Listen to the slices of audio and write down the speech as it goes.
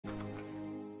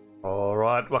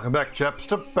Alright, welcome back chaps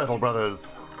to Battle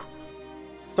Brothers.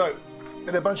 So,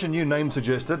 got a bunch of new names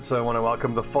suggested, so I want to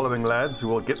welcome the following lads who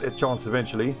will get their chance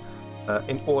eventually.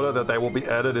 In order that they will be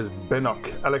added is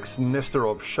Benok, Alex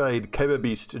Nestorov, Shade, Caber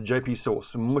Beast, JP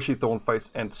Sauce, Mushy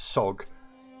Thornface and Sog.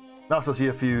 Nice to see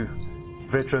a few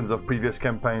veterans of previous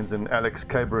campaigns in Alex,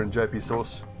 Caber and JP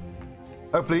Sauce.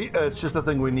 Hopefully it's just the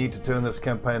thing we need to turn this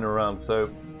campaign around.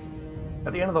 So,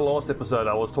 at the end of the last episode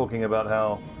I was talking about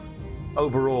how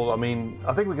overall, I mean,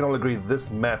 I think we can all agree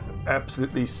this map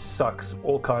absolutely sucks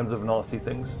all kinds of nasty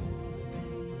things.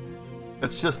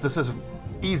 It's just, this is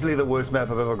easily the worst map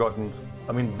I've ever gotten.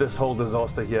 I mean, this whole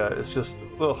disaster here is just,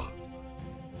 ugh.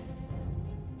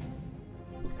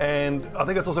 And I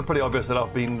think it's also pretty obvious that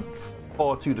I've been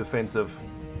far too defensive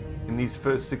in these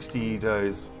first 60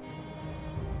 days.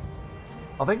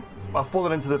 I think I've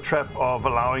fallen into the trap of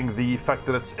allowing the fact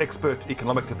that it's expert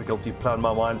economic difficulty play on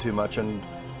my mind too much, and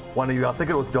one of you, I think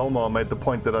it was Delmar, made the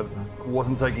point that I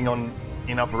wasn't taking on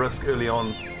enough risk early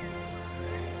on,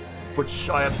 which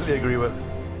I absolutely agree with.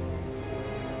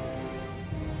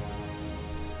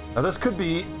 Now this could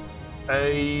be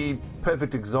a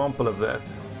perfect example of that.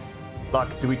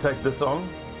 Like, do we take this on?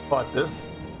 Fight this?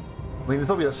 I mean, this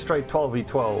will be a straight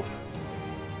 12v12.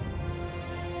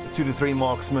 2 to 3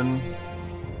 marksmen.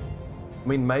 I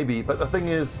mean, maybe, but the thing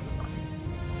is,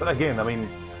 but again, I mean,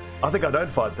 I think I don't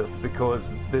fight this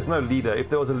because there's no leader. If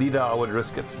there was a leader, I would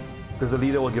risk it because the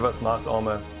leader will give us nice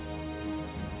armor.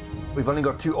 We've only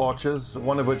got 2 archers,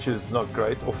 one of which is not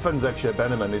great. Or Finn's actually a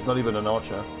bannerman, he's not even an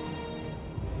archer.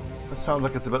 That sounds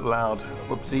like it's a bit loud.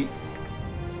 Whoopsie.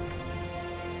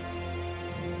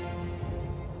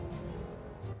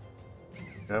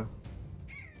 Yeah.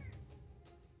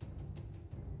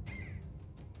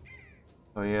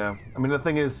 Oh yeah. I mean, the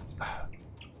thing is,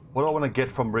 what do I want to get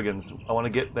from brigands? I want to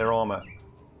get their armor.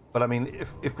 But I mean,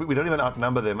 if we don't even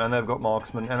outnumber them and they've got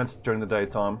marksmen and it's during the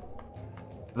daytime,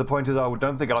 the point is I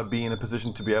don't think I'd be in a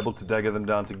position to be able to dagger them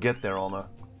down to get their armor.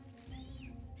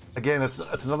 Again,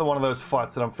 it's another one of those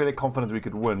fights that I'm fairly confident we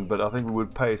could win, but I think we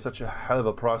would pay such a hell of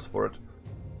a price for it.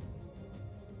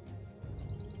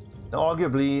 Now,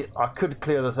 arguably, I could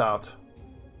clear this out,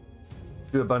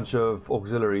 do a bunch of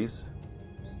auxiliaries.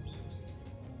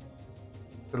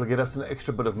 It'll get us an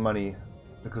extra bit of money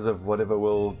because of whatever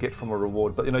we'll get from a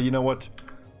reward. But you know what?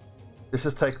 Let's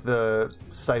just take the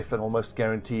safe and almost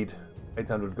guaranteed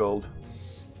 800 gold.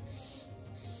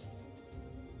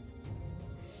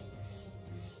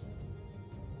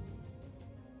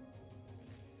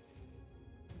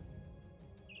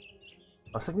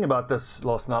 I was thinking about this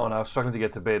last night when I was struggling to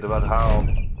get to bed, about how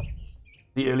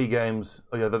the early games,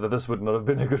 oh yeah, this would not have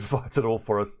been a good fight at all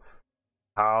for us.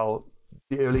 How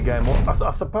the early game, I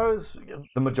suppose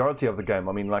the majority of the game,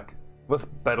 I mean, like with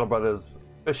Battle Brothers,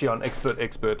 especially on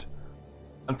expert,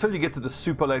 until you get to the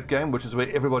super late game, which is where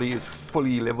everybody is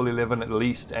fully level 11 at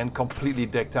least and completely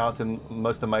decked out in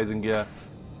most amazing gear.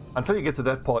 Until you get to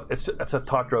that part, it's a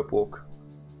tightrope walk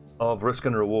of risk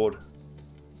and reward.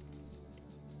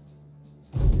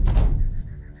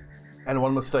 And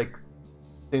one mistake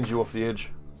sends you off the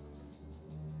edge.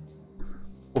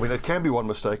 I mean, it can be one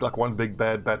mistake, like one big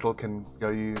bad battle can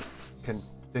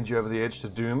send you over the edge to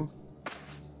doom.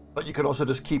 But you can also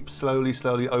just keep slowly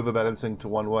overbalancing to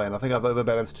one way, and I think I've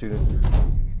overbalanced to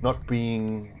not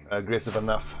being aggressive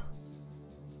enough.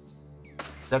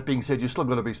 That being said, you still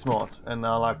got to be smart. And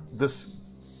now, like this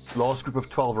last group of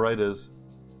 12 raiders,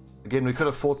 again, we could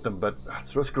have fought them, but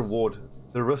it's risk reward.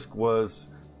 The risk was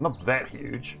not that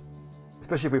huge,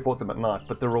 especially if we fought them at night,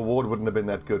 but the reward wouldn't have been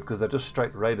that good because they're just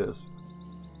straight raiders.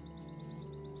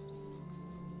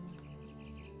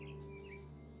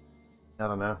 I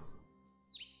don't know.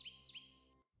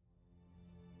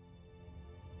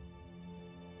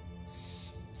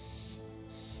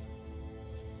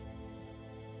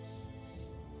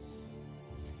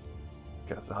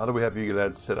 Okay, so how do we have you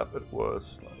lads set up? It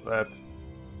was like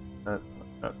that.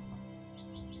 At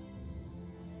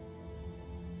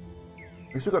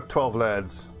least we've got 12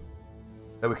 lads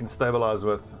that we can stabilize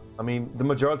with. I mean, the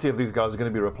majority of these guys are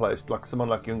going to be replaced. Like someone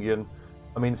like Jungian.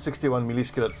 I mean, 61 melee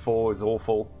skill at 4 is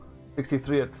awful.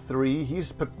 63 at 3,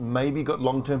 he's maybe got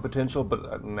long-term potential,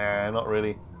 but nah, not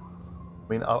really. I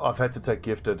mean, I've had to take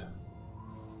gifted.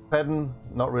 Padden,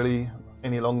 not really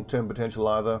any long-term potential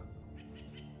either.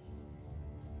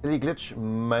 Illy Glitch,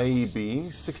 maybe.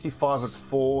 65 at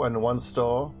 4 and 1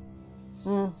 star.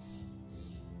 I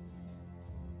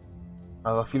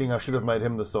have a feeling I should have made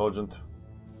him the sergeant.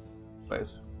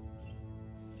 Anyways.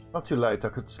 Not too late, I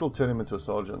could still turn him into a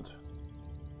sergeant.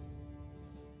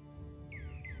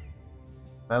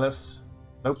 Malice,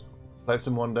 nope. Place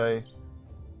him one day.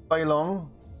 Bailong,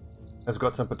 has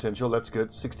got some potential. That's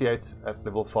good. 68 at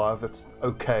level 5. That's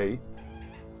okay.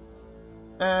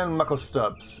 And Muckle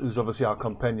Stubbs, who's obviously our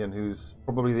companion, who's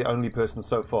probably the only person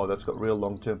so far that's got real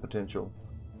long-term potential.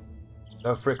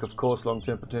 No Frick, of course,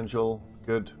 long-term potential.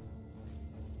 Good.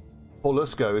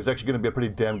 Paulusco is actually going to be a pretty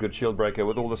damn good shield breaker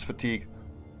with all this fatigue.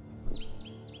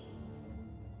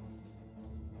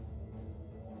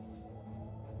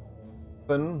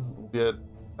 Finn will be an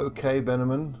okay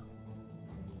Beneman.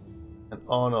 And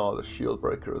Arnar, the shield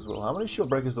breaker as well. How many shield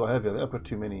breakers do I have here? I think I've got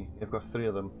too many. I've got 3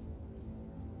 of them.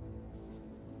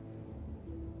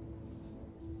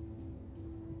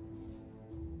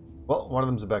 Well, one of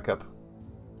them's a backup.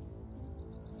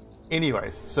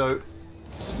 Anyways, so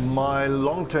my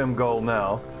long-term goal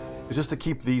now is just to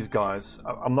keep these guys.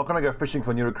 I'm not going to go fishing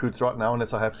for new recruits right now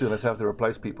unless I have to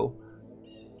replace people.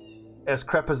 As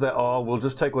crap as they are, we'll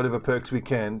just take whatever perks we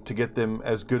can to get them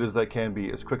as good as they can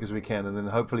be, as quick as we can, and then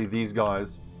hopefully these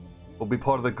guys will be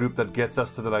part of the group that gets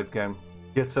us to the late game,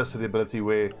 gets us to the ability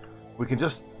where we can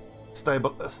just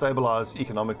stabilize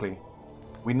economically.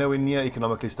 We're nowhere near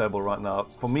economically stable right now.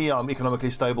 For me, I'm economically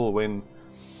stable when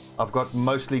I've got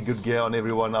mostly good gear on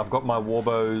everyone. I've got my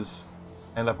warbows,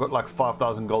 and I've got like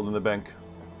 5,000 gold in the bank.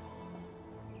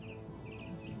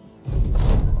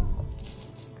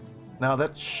 Now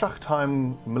that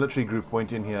Schachtheim military group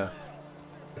went in here.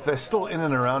 If they're still in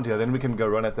and around here, then we can go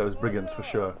run at those brigands for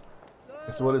sure.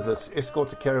 So what is this? Escort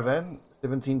to caravan,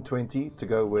 1720 to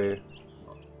go where?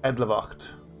 Adlerwacht.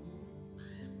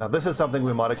 Now this is something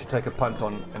we might actually take a punt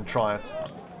on and try it.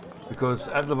 Because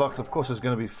Adlerwacht, of course, is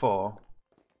going to be far.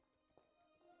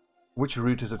 Which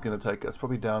route is it going to take us?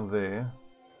 Probably down there.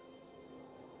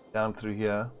 Down through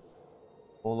here.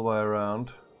 All the way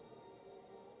around.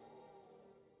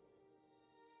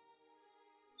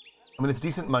 I mean, it's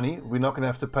decent money. We're not going to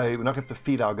have to pay, we're not going to have to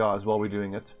feed our guys while we're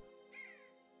doing it.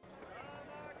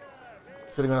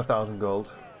 Sitting on 1,000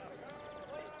 gold.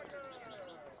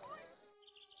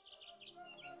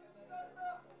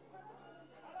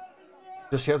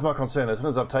 Just here's my concern. As soon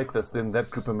as I take this, then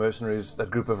that group of mercenaries, that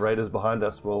group of raiders behind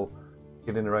us will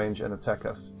get in range and attack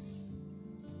us.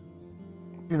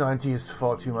 290 is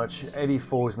far too much.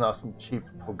 84 is nice and cheap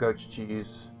for goat's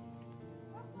cheese.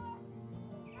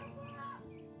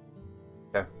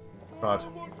 Okay, right.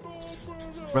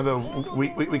 Remember,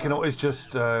 we can always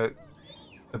just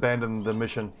abandon the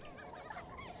mission.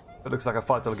 It looks like a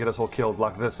fight that'll get us all killed,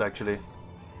 like this actually.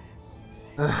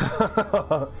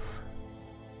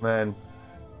 Man.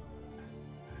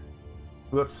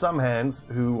 We've got some hands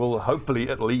who will hopefully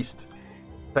at least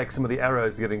take some of the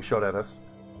arrows getting shot at us.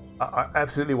 I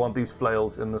absolutely want these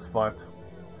flails in this fight.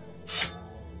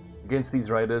 Against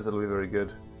these raiders, it'll be very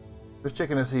good. Just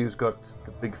checking to see who's got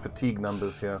the big fatigue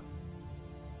numbers here.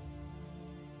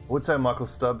 I would say Michael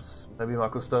Stubbs. Maybe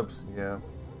Michael Stubbs? Yeah.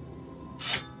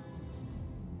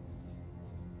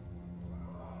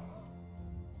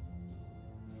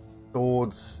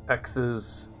 Swords,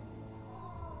 axes.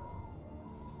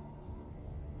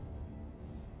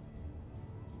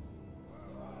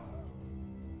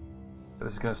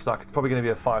 This is going to suck. It's probably going to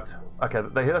be a fight. Okay,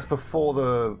 they hit us before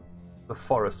the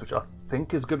forest, which I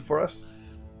think is good for us.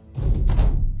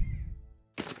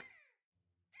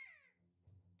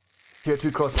 Tier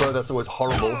 2 crossbow, that's always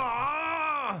horrible.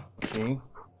 Okay.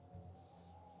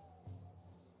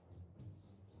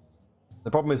 The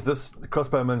problem is this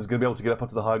crossbowman is going to be able to get up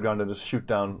onto the high ground and just shoot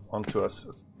down onto us.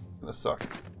 It's going to suck.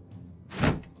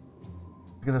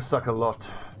 It's going to suck a lot.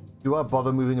 Do I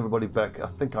bother moving everybody back? I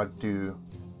think I do.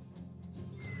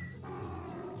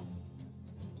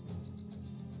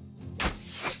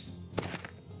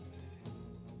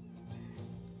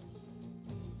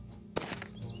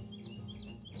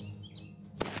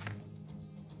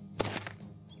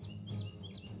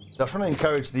 I just want to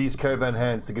encourage these caravan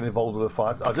hands to get involved with the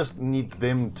fight. I just need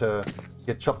them to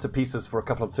get chopped to pieces for a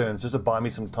couple of turns, just to buy me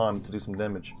some time to do some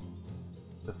damage.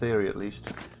 The theory, at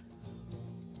least.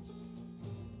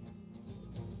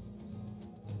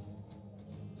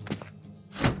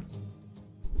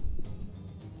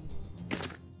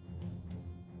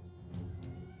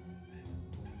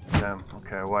 Damn.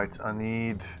 Okay, wait. I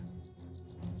need...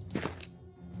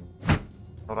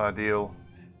 Not ideal.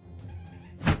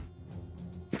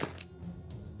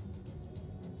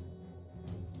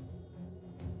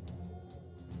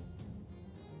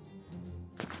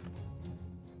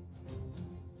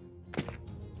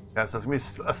 Yeah, so it's going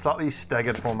to be a slightly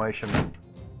staggered formation.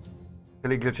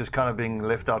 Hilly Glitch is kind of being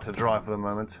left out to dry for the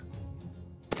moment.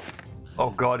 Oh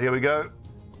god, here we go.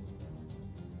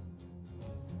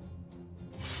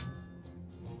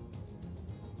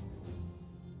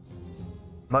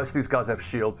 Most of these guys have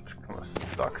shields, which kind of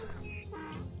sucks.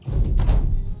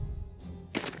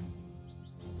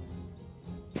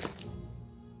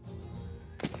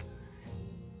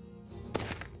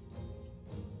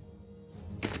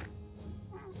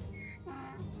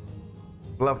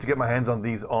 love to get my hands on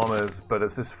these armors, but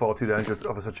it's just far too dangerous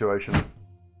of a situation.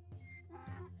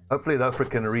 Hopefully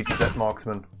Lofric can reach that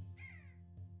marksman.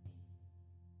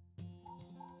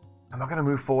 Am I going to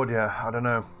move forward here? I don't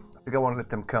know. I think I want to let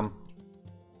them come.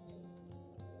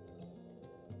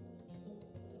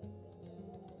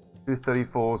 Two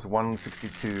 34s,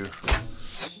 162.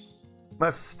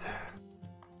 Missed.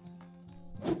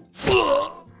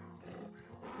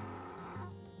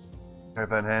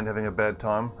 Caravan hand having a bad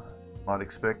time. Might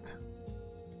expect.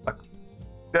 Like,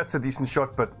 that's a decent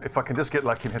shot, but if I can just get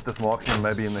lucky and hit this marksman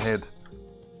maybe in the head.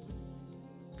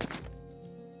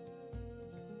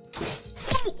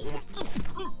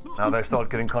 Now they start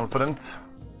getting confident.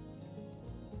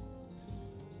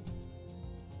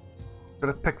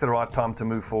 Gotta pick the right time to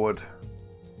move forward.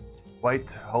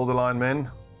 Wait, hold the line, men.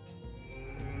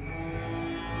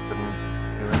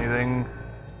 Didn't do anything.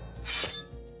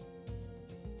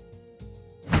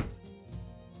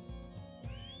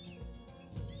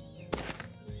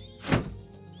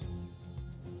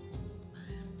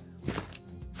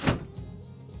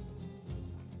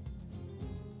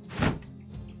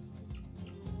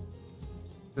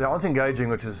 They aren't engaging,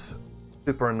 which is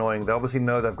super annoying. They obviously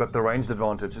know they've got the ranged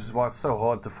advantage. This is why it's so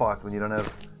hard to fight when you don't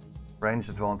have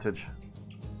ranged advantage.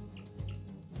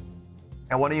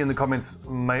 And one of you in the comments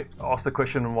may ask the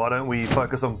question, why don't we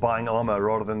focus on buying armor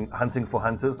rather than hunting for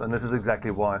hunters? And this is exactly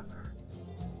why.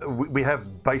 We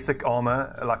have basic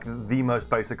armor, like the most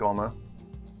basic armor.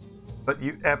 But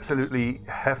you absolutely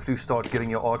have to start getting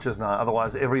your archers now.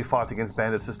 Otherwise, every fight against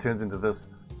bandits just turns into this.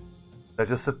 They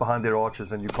just sit behind their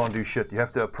archers and you can't do shit. You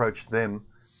have to approach them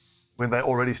when they're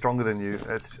already stronger than you.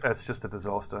 It's just a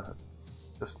disaster.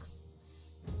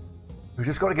 We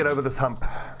just got to get over this hump.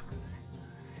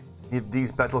 Need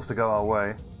these battles to go our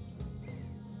way.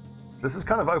 This has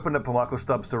kind of opened up for Michael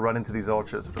Stubbs to run into these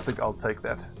archers. I think I'll take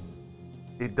that.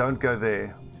 You don't go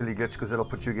there till you glitch, because it'll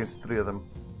put you against 3 of them.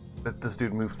 Let this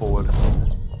dude move forward.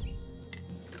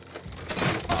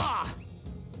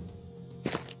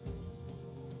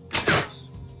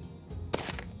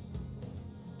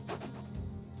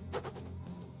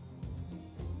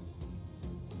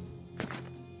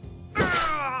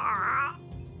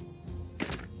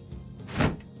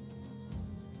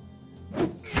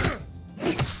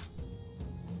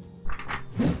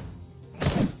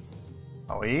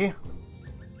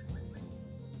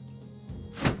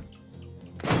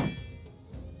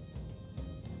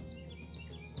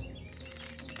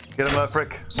 Get him,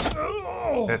 Frick.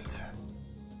 Hit.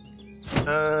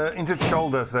 Injured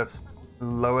shoulder, so that's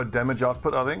lower damage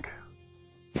output, I think.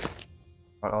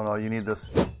 Oh no, you need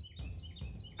this.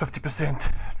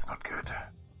 50%. It's not good.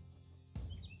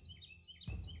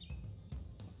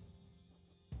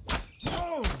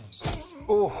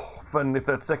 Oh, Finn, if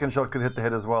that second shot could hit the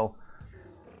head as well.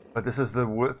 But this is the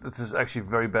worst. This is actually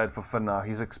very bad for Finn now.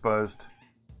 He's exposed.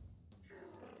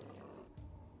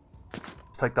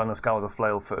 Let's take down this guy with a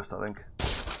flail first, I think.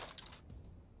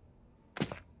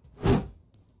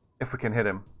 If we can hit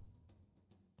him.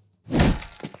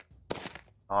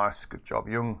 Nice, good job,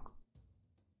 Jung.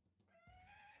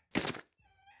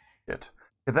 Shit.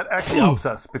 Yeah, that actually helps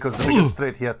us, because the biggest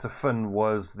threat here to Finn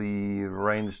was the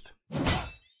ranged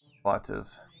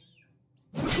fighters.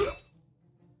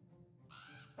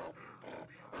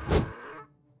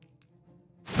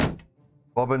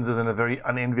 Bobbins is in a very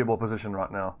unenviable position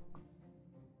right now.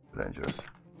 Dangerous.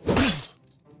 Get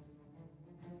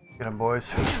him,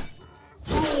 boys.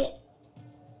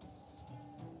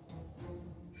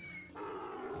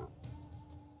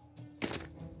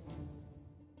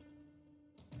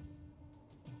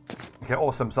 Okay,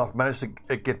 awesome. So I've managed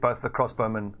to get both the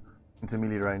crossbowmen into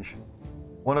melee range.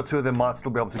 1 or 2 of them might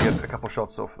still be able to get a couple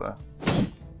shots off though.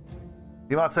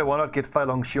 You might say, why not get Fei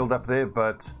Long shield up there,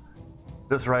 but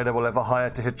this raider will have a higher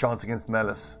to hit chance against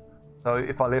Malice. So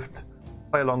if I left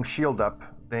Fei Long shield up,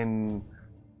 then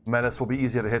Malice will be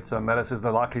easier to hit, so Malice is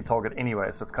the likely target anyway,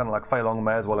 so it's kind of like Fei Long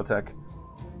may as well attack.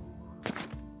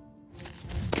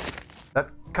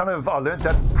 That kind of, I learned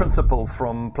that principle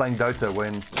from playing Dota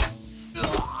when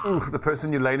the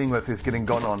person you're laning with is getting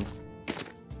gone on.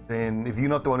 Then if you're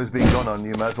not the one who's being gone on,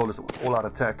 you may as well just all out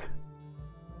attack.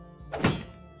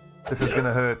 This is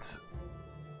gonna hurt.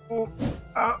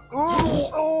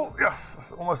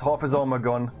 Yes, almost half his armor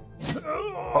gone.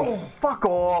 Oh, fuck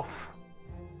off!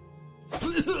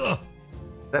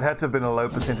 That had to have been a low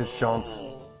percentage chance.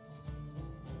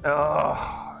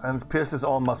 And pierced his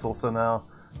arm muscle, so now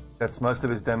that's most of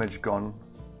his damage gone.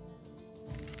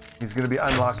 He's going to be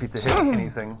unlikely to hit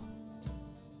anything.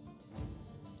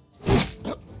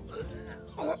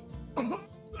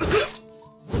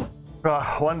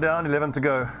 One down, 11 to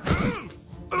go.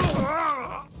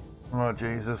 Oh Oh,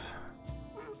 Jesus.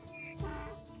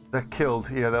 That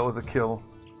killed. Yeah, that was a kill.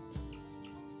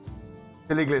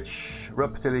 Tilly glitch.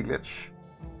 Rip Tilly glitch.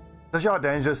 Does how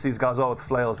dangerous these guys are with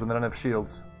flails when they don't have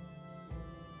shields.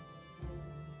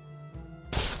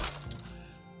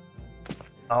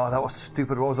 Oh, that was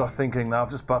stupid. What was I thinking? Now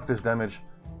I've just buffed his damage.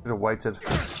 Should have waited.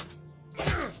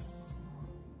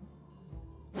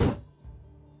 Come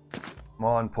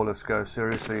on, Paul, let's go.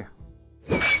 Seriously.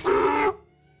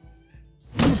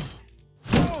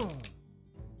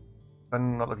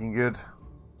 Not looking good.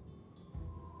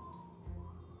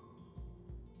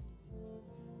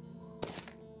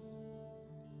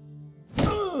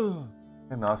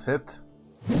 A nice hit.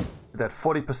 That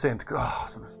 40%. Oh,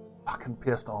 so this fucking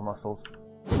pierced our muscles.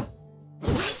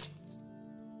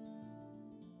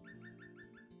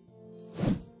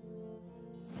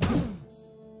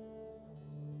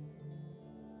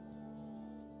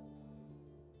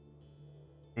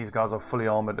 These guys are fully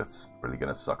armored. It's really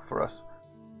going to suck for us.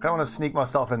 I want to sneak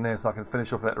myself in there so I can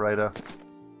finish off that raider.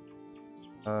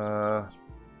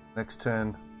 Next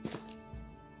turn.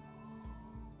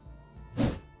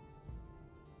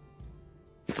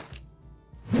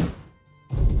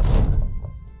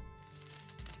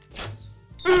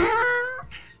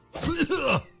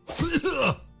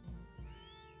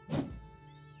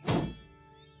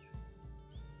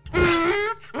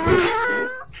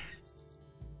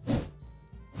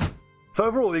 So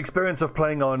overall, the experience of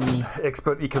playing on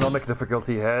expert economic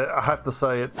difficulty, I have to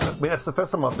say, I mean, it's the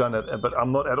first time I've done it, but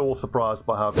I'm not at all surprised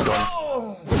by how it's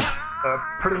gone.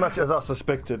 Pretty much as I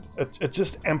suspected. It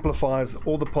just amplifies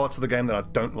all the parts of the game that I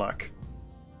don't like.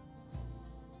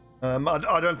 I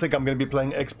don't think I'm going to be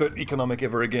playing expert economic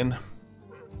ever again.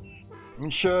 I'm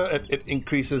sure it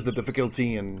increases the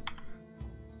difficulty, and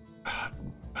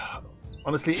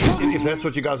honestly, if that's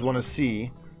what you guys want to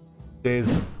see,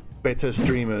 there's better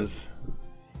streamers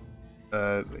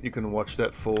you can watch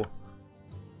that for.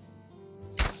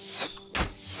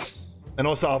 And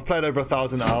also, I've played over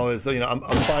 1,000 hours. So, you know,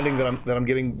 I'm finding that I'm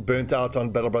getting burnt out on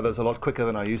Battle Brothers a lot quicker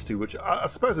than I used to, which I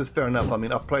suppose is fair enough. I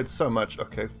mean, I've played so much.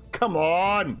 Okay, come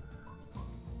on,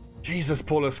 Jesus,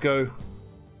 Paul, let's go.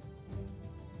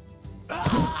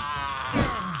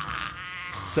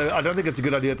 So I don't think it's a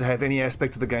good idea to have any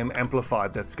aspect of the game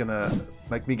amplified. That's gonna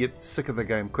make me get sick of the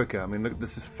game quicker. I mean, look,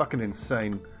 this is fucking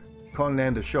insane. Can't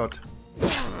land a shot.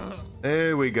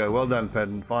 There we go. Well done,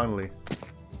 Padden. Finally.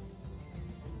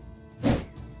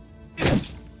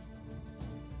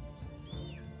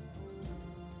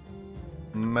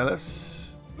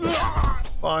 Malice.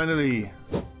 Finally.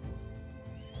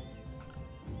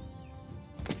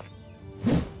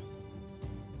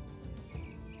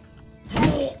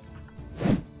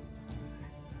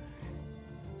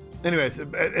 Anyways,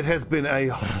 it has been a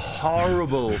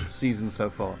horrible season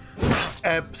so far.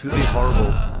 Absolutely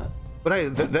horrible. But hey,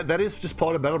 that is just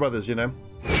part of Battle Brothers, you know.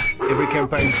 Every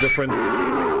campaign's different.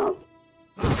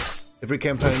 Every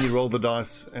campaign you roll the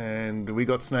dice, and we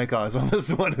got snake eyes on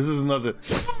this one. This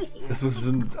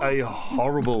wasn't a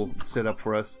horrible setup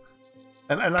for us.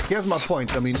 And like, here's my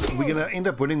point. I mean, we're gonna end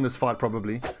up winning this fight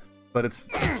probably, but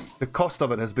the cost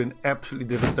of it has been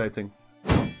absolutely devastating.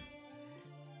 I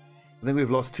think we've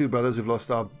lost 2 brothers. We've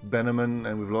lost our Bannerman,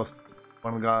 and we've lost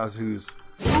one of the guys who's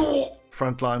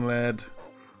frontline lad.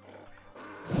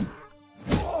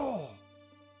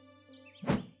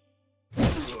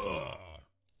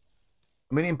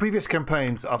 I mean, in previous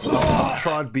campaigns, I've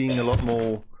tried being a lot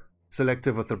more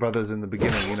selective with the brothers in the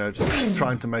beginning, you know, just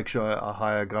trying to make sure I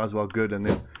hire guys who are good, and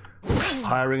then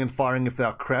hiring and firing if they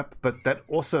are crap. But that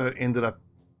also ended up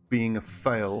being a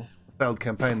failed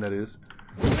campaign, that is.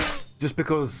 Just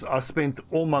because I spent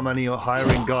all my money on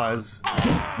hiring guys,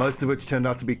 most of which turned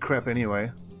out to be crap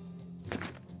anyway.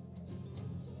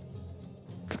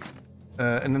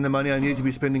 And then the money I needed to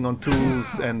be spending on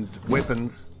tools and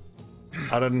weapons,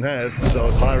 I didn't have, because I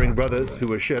was hiring brothers who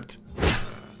were shit.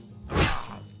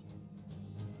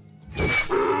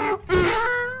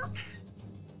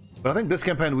 But I think this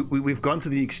campaign, we've gone to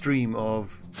the extreme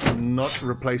of not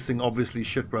replacing obviously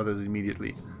shit brothers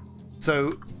immediately.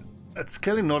 So it's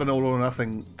clearly not an all or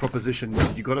nothing proposition.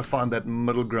 You got to find that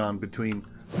middle ground between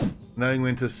knowing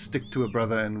when to stick to a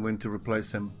brother and when to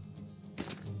replace him.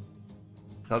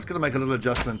 So I was going to make a little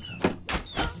adjustment.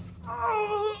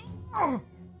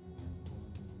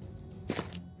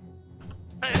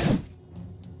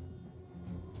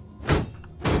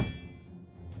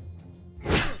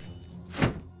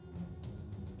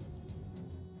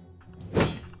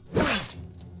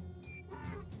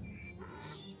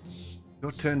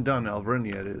 Your turn done, Alvarin.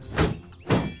 Yeah, it is.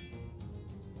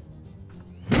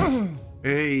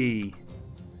 Hey!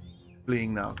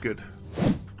 Fleeing now. Good.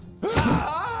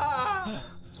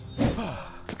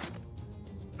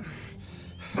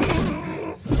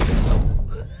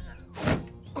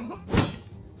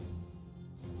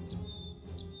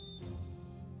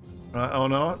 Right, oh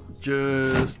no,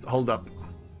 just hold up.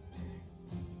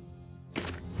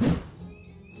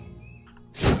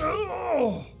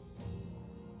 Oh!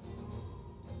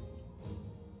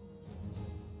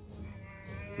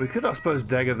 We could, I suppose,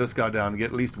 dagger this guy down and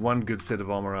get at least one good set of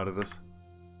armor out of this.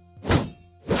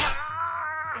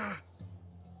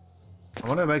 I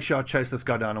want to make sure I chase this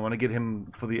guy down. I want to get him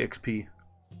for the XP.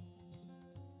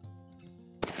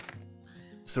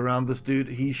 Surround this dude.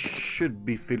 He should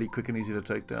be fairly quick and easy to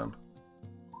take down.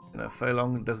 You know, Fei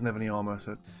Long doesn't have any armor,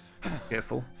 so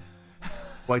careful.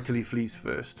 Wait till he flees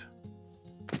first.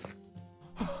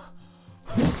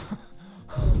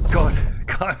 God,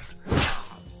 guys.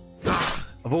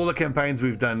 Of all the campaigns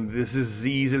we've done, this is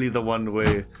easily the one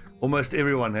where almost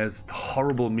everyone has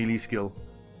horrible melee skill.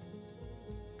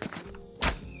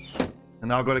 And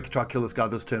now I've got to try to kill this guy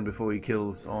this turn before he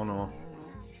kills Honor.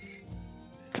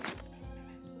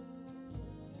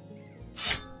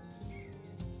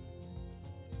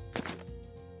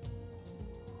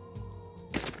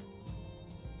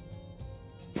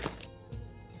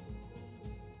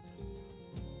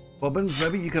 Bobbins,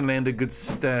 maybe you can land a good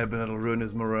stab and it'll ruin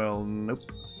his morale.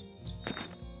 Nope.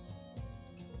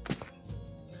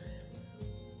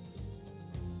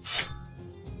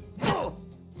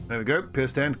 There we go.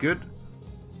 Pierce stand, good.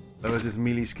 That was his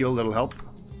melee skill, that'll help.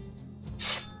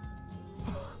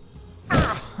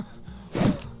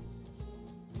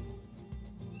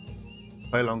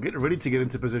 Fei Long, get ready to get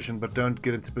into position, but don't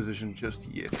get into position just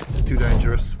yet. It's too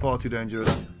dangerous, far too dangerous.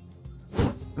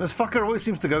 And this fucker always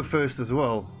seems to go first as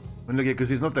well. When look at, because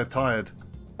he's not that tired.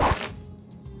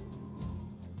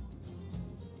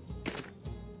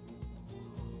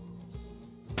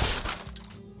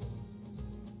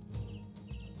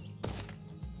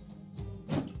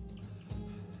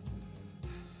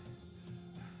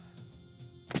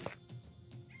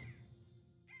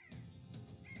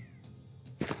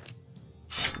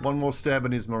 One more stab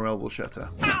and his morale will shatter.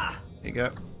 There you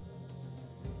go.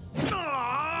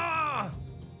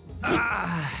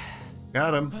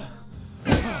 Got him.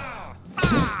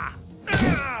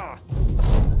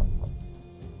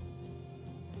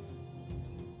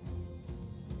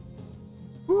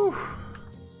 Whew.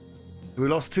 We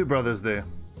lost two brothers there.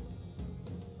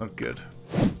 Not good.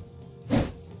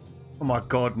 Oh my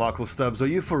god, Michael Stubbs, are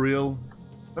you for real?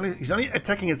 He's only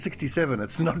attacking at 67.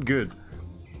 It's not good.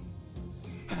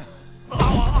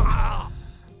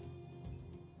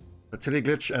 Tilly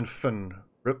Glitch and Finn.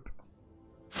 Rip.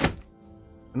 A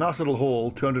nice little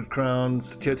haul. 200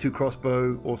 crowns. Tier 2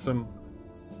 crossbow. Awesome.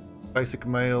 Basic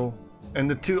mail. And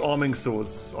the two arming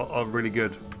swords are really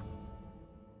good.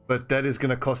 But that is going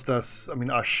to cost us... I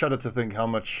mean, I shudder to think how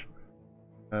much...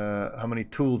 how many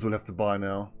tools we'll have to buy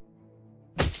now.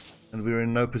 And we're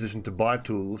in no position to buy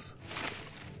tools.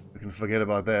 We can forget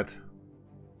about that.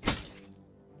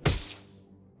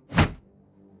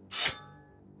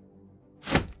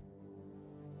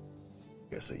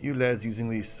 Okay, so you lads using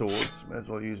these swords, may as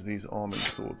well use these arming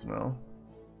swords now.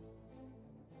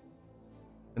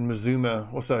 And Mizuma,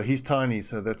 also he's tiny,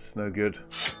 so that's no good.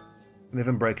 Can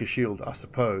even break a shield, I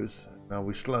suppose. Now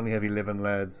we still only have 11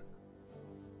 lads.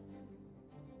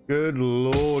 Good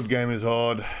lord, game is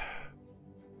hard.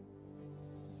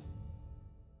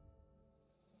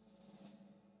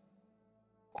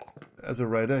 As a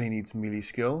raider, he needs melee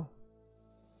skill.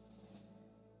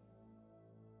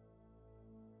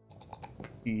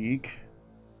 Eek.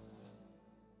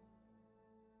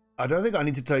 I don't think I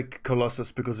need to take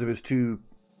Colossus because of his 2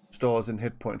 stars in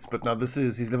hit points, but now this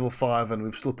is, he's level 5 and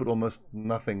we've still put almost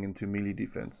nothing into melee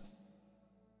defense.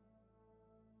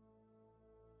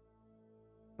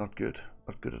 Not good.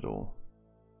 Not good at all.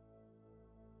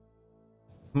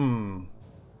 I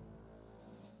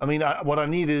mean, what I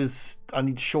need is, I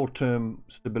need short-term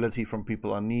stability from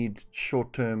people. I need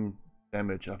short-term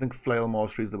damage. I think Flail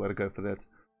Mastery is the way to go for that.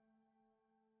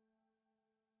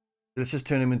 Let's just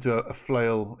turn him into a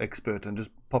flail expert and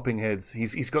just popping heads.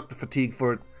 He's got the fatigue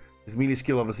for it. His melee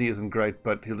skill obviously isn't great,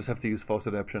 but he'll just have to use fast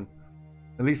adaptation.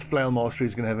 At least Flail Mastery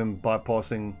is going to have him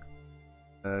bypassing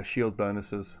shield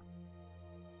bonuses.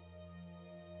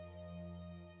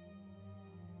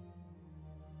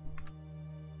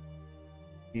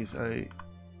 He's a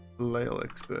flail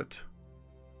expert.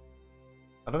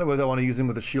 I don't know whether I want to use him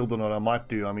with a shield or not. I might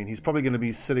do. I mean, he's probably going to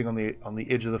be sitting on the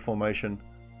edge of the formation,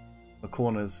 the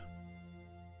corners.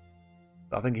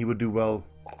 I think he would do well.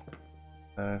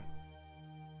 Yeah,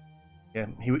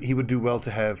 he would do well to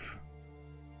have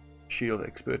shield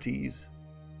expertise.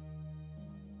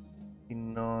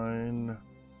 9.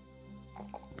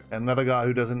 Another guy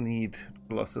who doesn't need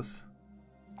Colossus.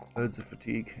 Birds of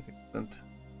fatigue. Excellent.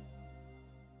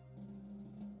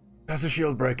 That's a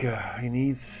shield breaker. He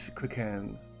needs quick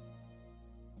hands.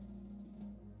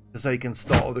 Just so he can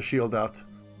start with the shield out.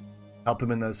 Help him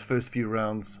in those first few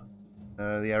rounds.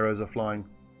 The arrows are flying.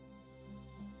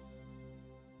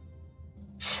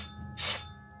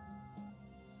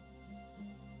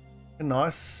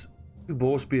 Nice. 2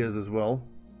 boar spears as well.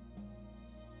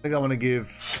 I think I want to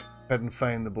give Pat and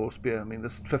Fane the boar spear. I mean,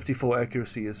 this 54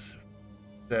 accuracy is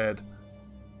sad.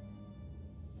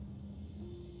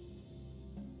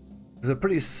 It's a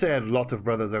pretty sad lot of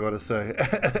brothers, I gotta say.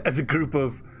 As a group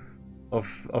of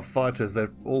fighters,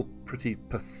 they're all pretty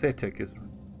pathetic, is the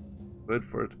word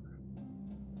for it.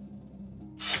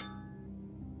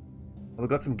 Well, we've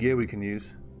got some gear we can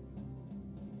use.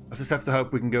 I just have to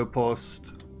hope we can go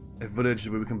past a village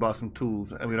where we can buy some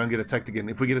tools and we don't get attacked again.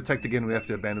 If we get attacked again, we have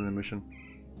to abandon the mission.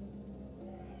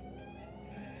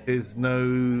 There's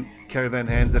no caravan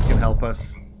hands that can help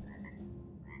us.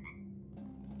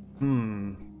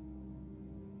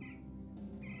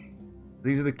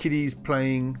 These are the kiddies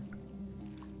playing.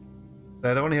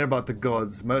 They don't want to hear about the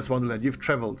gods. Melis Wonderland, you've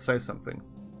travelled. Say something.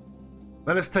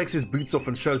 Melis takes his boots off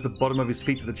and shows the bottom of his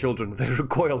feet to the children. They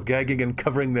recoil, gagging and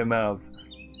covering their mouths.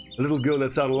 The little girl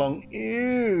lets out a long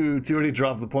ew to really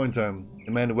drive the point home.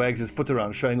 The man wags his foot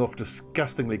around, showing off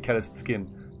disgustingly calloused skin.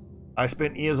 I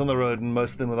spent years on the road, and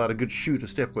most of them without a good shoe to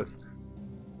step with.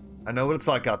 I know what it's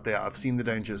like out there. I've seen the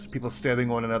dangers. People stabbing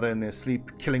one another in their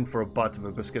sleep, killing for a bite of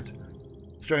a biscuit.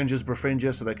 Strangers befriend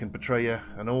you so they can betray you,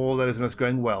 and all that is when it's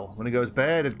going well. When it goes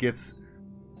bad, it gets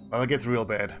real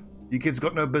bad. You kids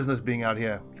got no business being out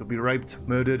here. You'll be raped,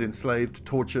 murdered, enslaved,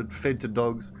 tortured, fed to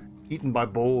dogs, eaten by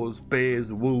boars,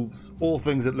 bears, wolves, all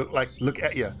things that look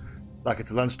at you like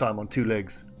it's lunchtime on 2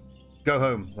 legs. Go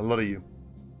home, a lot of you.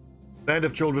 Band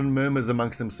of children murmurs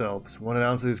amongst themselves. One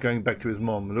announces he's going back to his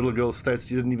mom. The little girl states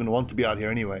she didn't even want to be out here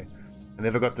anyway, and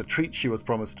never got the treat she was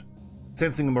promised.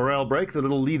 Sensing a morale break, the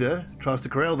little leader tries to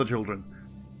corral the children,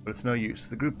 but it's no use.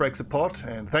 The group breaks apart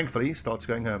and, thankfully, starts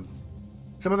going home.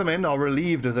 Some of the men are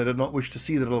relieved as they did not wish to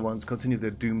see the little ones continue their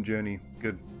doomed journey.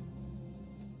 Good.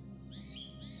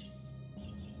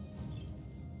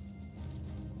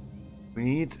 We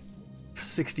need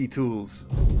 60 tools.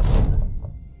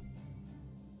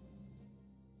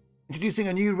 Introducing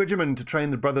a new regimen to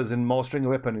train the brothers in mastering a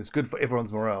weapon is good for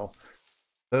everyone's morale.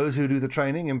 Those who do the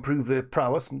training improve their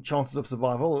prowess and chances of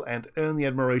survival and earn the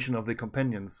admiration of their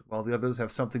companions, while the others have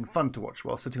something fun to watch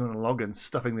while sitting on a log and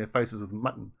stuffing their faces with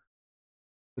mutton.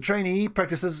 The trainees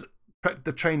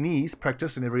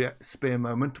practice in every spare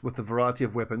moment with a variety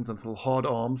of weapons until hard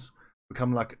arms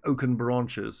become like oaken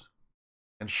branches,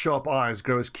 and sharp eyes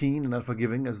grow as keen and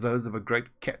unforgiving as those of a great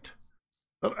cat.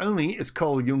 Not only is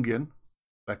Cole Jungian,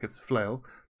 brackets flail,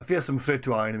 a fearsome threat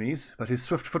to our enemies, but his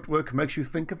swift footwork makes you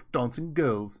think of dancing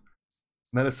girls.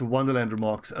 Melis of Wonderland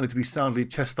remarks, only to be soundly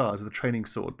chastised with a training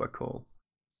sword by Cole.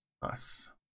 Nice.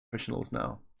 Professionals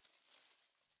now.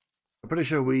 I'm pretty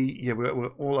sure we're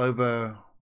all over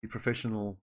the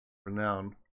professional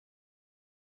renown.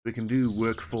 We can do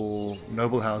work for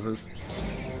noble houses.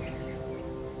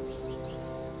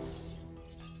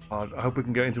 I hope we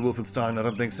can go into Wolfenstein. I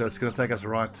don't think so. It's going to take us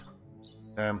right.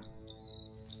 Damn.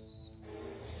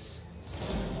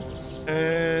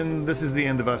 And this is the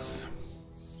end of us.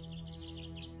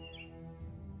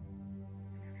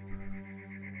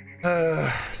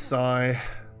 Sigh.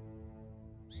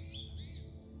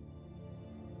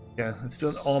 Yeah, let's do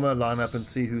an armor lineup and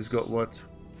see who's got what.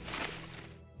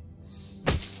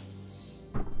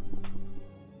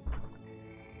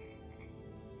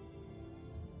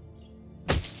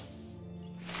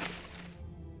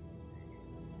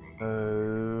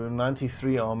 So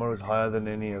 93 armor is higher than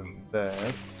any of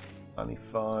that.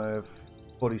 95,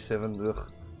 47,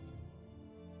 ugh.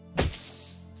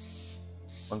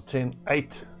 110,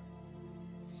 8.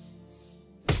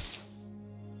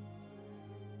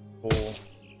 4.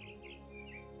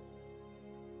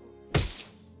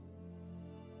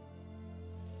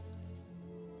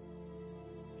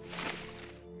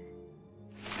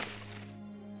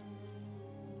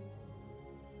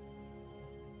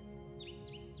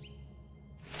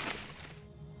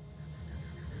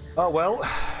 Oh well,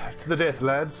 to the death,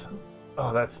 lads.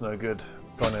 Oh, that's no good.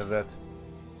 Can't have that.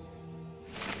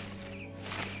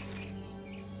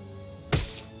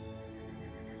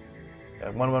 Yeah,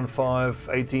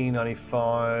 115, 18,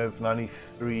 95,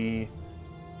 93,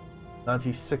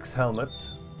 96 helmet.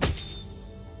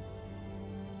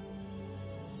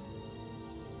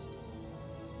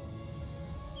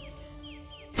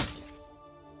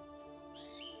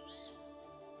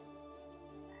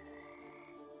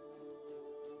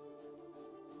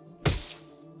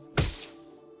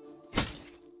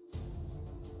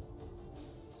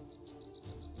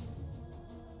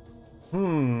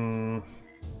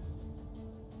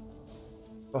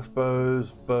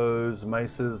 Crossbows, bows,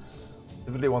 maces.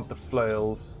 Definitely want the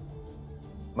flails.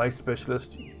 Mace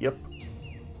specialist. Yep.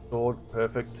 Sword.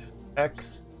 Perfect.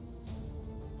 Axe.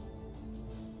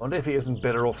 I wonder if he isn't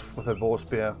better off with a boar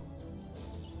spear.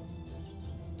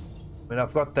 I mean,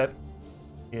 I've got that.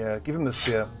 Yeah, give him the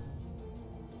spear.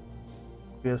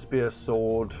 Spear,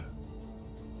 sword.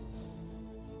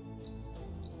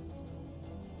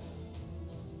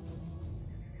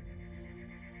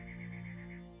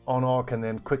 On arc and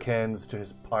then quick hands to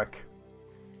his pike.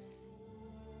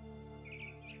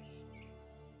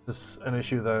 This is an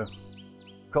issue though.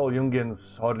 Cole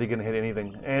Jungen's hardly going to hit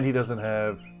anything, and he doesn't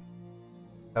have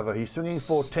cover. He's swinging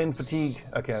for 10 fatigue.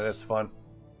 Okay, that's fine.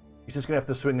 He's just going to have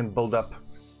to swing and build up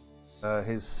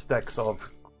his stacks of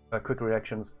quick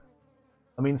reactions.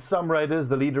 I mean, some raiders,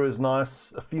 the leader is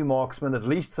nice, a few marksmen, at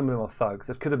least some of them are thugs.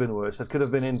 It could have been worse. It could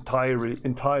have been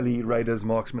entirely raiders,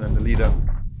 marksmen, and the leader.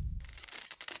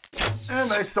 And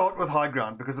they start with high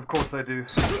ground, because of course they do.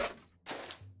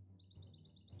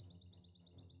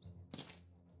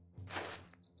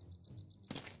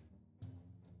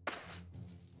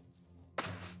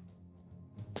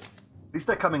 At least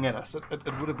they're coming at us. It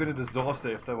would have been a disaster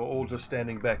if they were all just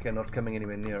standing back and not coming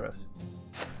anywhere near us.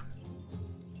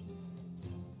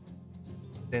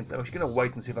 Then I'm just going to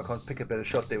wait and see if I can't pick a better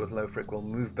shot there with low frick. We'll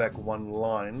move back one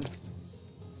line.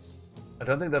 I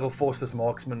don't think that'll force this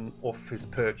marksman off his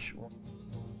perch.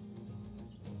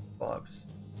 5,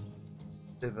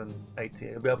 7, 8 here.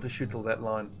 He'll be able to shoot till that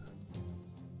line.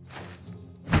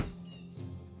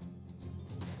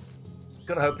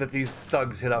 Gotta hope that these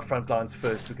thugs hit our front lines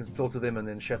first. We can slaughter them and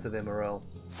then shatter their morale.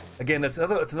 Again, it's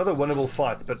another winnable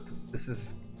fight, but this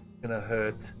is gonna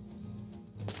hurt.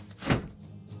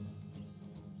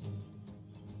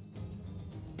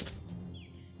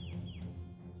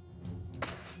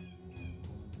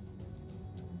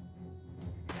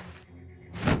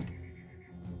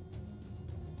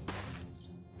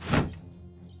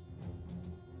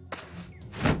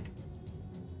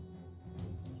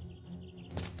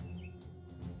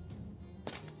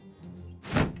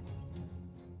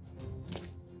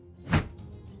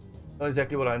 Not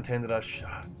exactly what I intended. I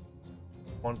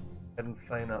want head and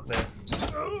feign out there.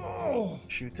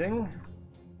 Shooting.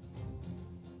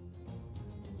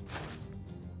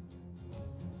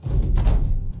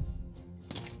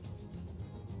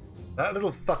 That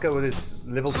little fucker with his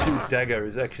level 2 dagger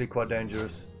is actually quite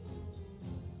dangerous.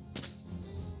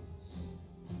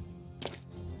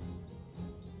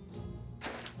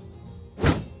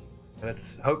 And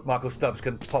let's hope Michael Stubbs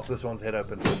can pop this one's head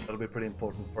open. That'll be pretty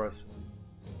important for us.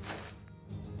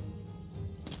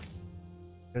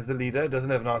 There's the leader, doesn't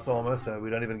have nice armor, so we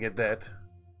don't even get that.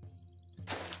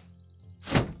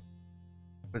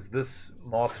 Was this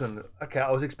marksman? Okay, I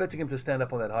was expecting him to stand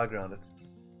up on that high ground.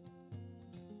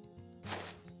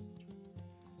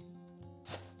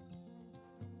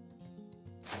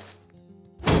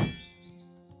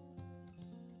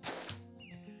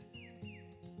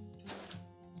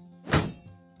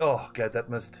 Oh, glad that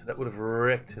missed. That would have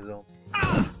wrecked his arm.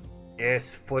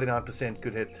 Yes, 49%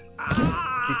 good hit.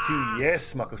 52,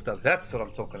 yes, Michael Stubbs. That's what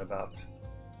I'm talking about.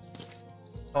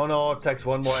 Oh no, it takes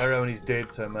one more arrow and he's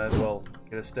dead, so may as well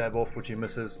get a stab off, which he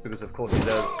misses, because of course he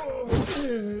does.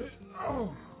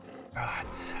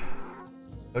 Right.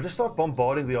 I'll just start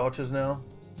bombarding the archers now.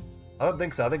 I don't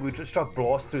think so. I think we just try to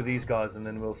blast through these guys and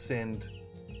then we'll send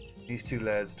these two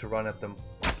lads to run at them.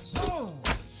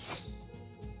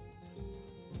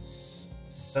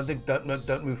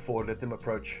 Don't move forward, let them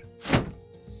approach.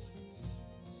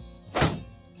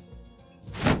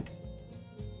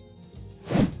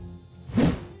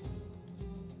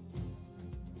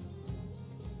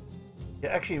 Yeah,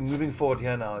 actually moving forward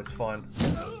here now is fine.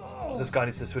 This guy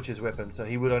needs to switch his weapon, so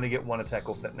he would only get one attack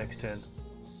off that next turn.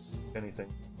 If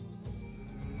anything.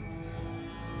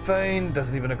 Feign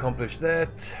doesn't even accomplish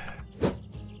that.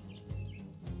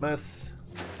 Miss.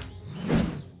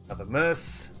 Another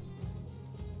miss.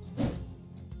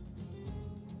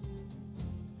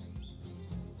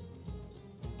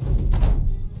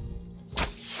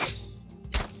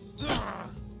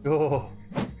 Oh.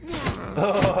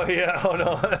 Oh yeah, oh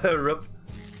no, rip.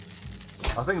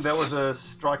 I think that was a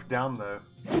strike down though.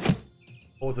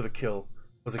 Or was it a kill?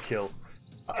 It was a kill.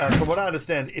 From what I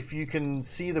understand, if you can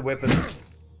see the weapons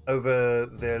over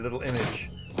their little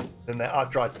image, then they're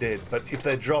outright dead. But if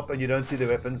they drop and you don't see the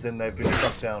weapons, then they've been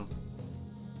struck down.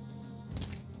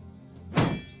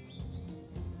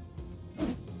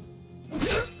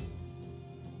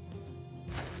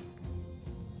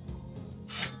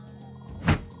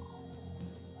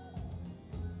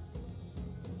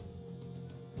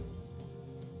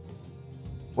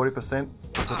 40%.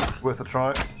 Worth a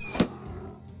try.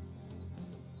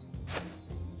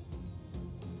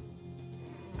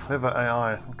 Clever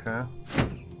AI, okay.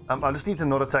 I just need to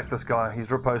not attack this guy.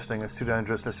 He's riposting, it's too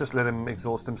dangerous. Let's just let him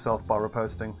exhaust himself by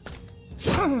riposting.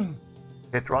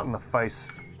 Hit right in the face.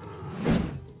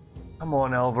 Come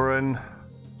on, Alvarin.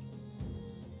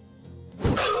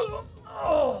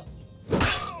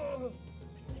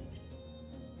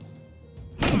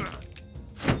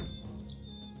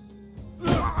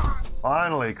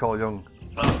 Finally, Cole Young.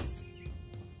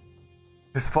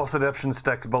 His false adaption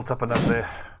stack's built up enough there.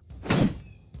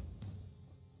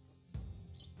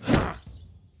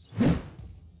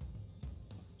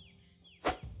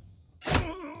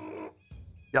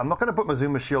 Yeah, I'm not going to put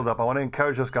Mazuma's shield up. I want to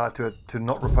encourage this guy to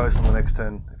not riposte on the next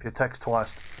turn. If he attacks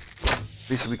twice, at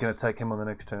least we can attack him on the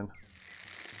next turn.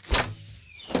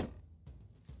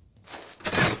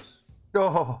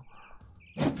 Oh!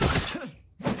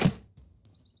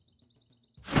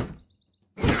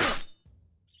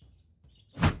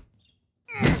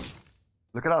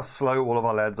 Look at how slow all of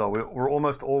our lads are. We're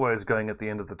almost always going at the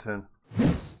end of the turn.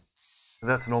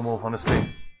 That's normal, honestly.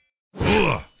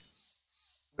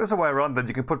 There's a way around that.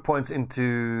 You can put points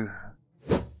into...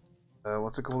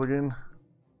 what's it called again?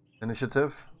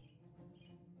 Initiative.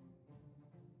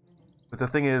 But the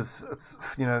thing is, it's,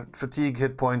 you know, fatigue,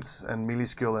 hit points, and melee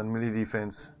skill and melee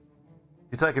defense.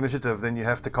 If you take initiative, then you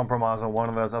have to compromise on one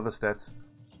of those other stats.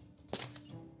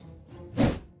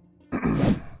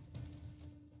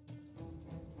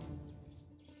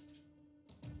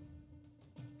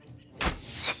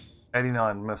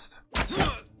 $89 missed.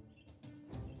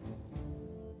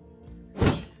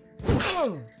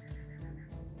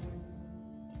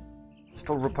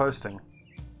 Still riposting.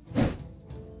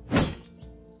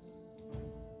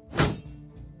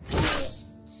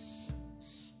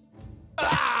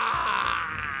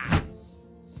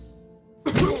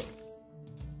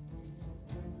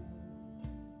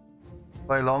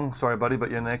 Play long, sorry buddy,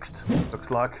 but you're next. Looks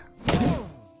like.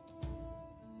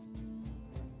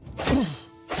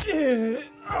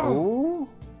 Oh,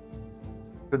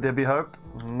 could there be hope?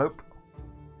 Nope.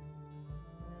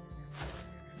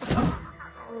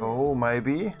 Oh,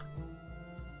 maybe.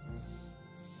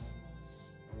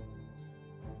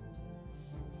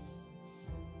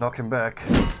 Knock him back.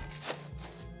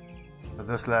 But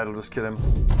this lad will just kill him.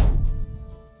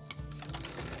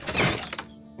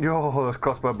 Yo, those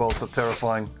crossbow bolts are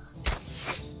terrifying.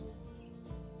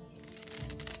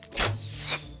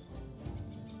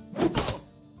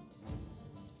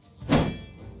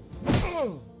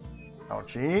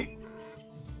 Ouchie.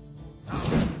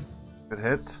 Good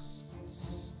hit.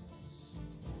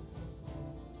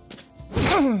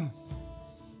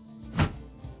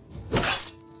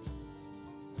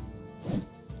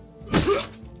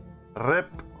 Rip.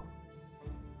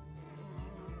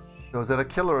 So is that a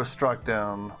kill or a strike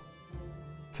down?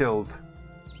 Killed.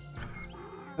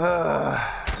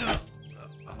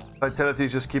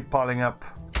 Fatalities just keep piling up.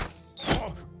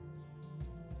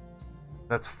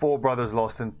 That's 4 brothers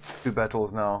lost in 2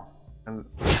 battles now. And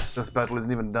this battle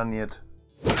isn't even done yet.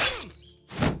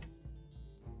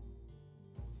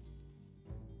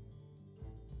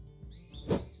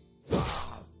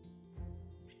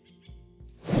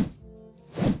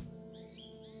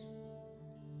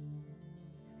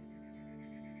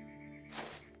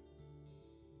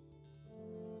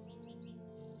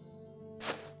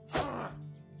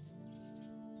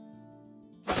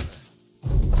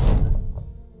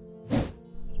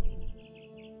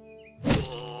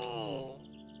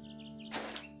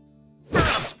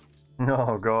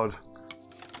 Oh god.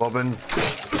 Bobbins.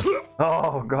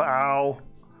 Oh god, ow.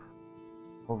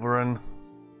 Wolverine.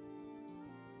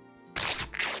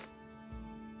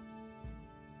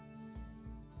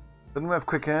 Didn't we have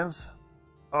quick hands?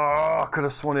 Oh, I could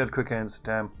have sworn he had quick hands.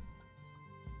 Damn.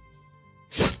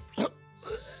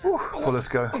 Whew. Well, let's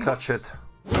go. Clutch hit.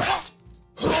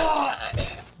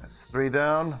 That's 3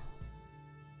 down.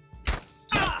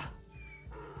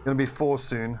 Gonna be 4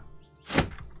 soon.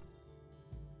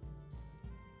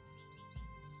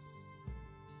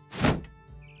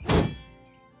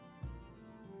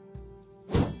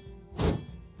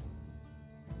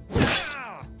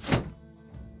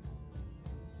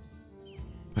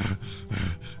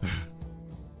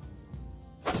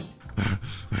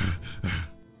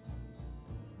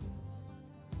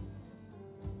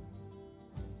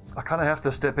 I kind of have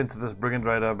to step into this Brigand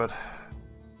Raider, but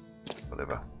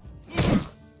whatever.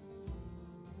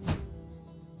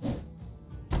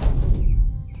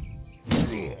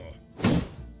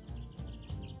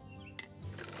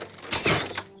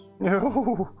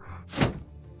 No.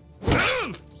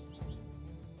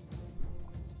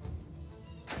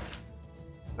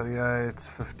 38,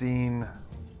 15.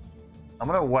 I'm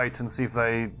gonna wait and see if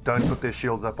they don't put their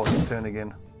shields up on this turn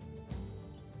again.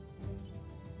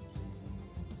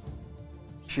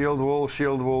 Shield wall,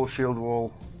 shield wall, shield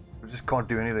wall. We just can't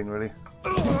do anything really.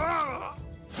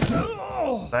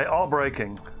 They are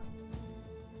breaking.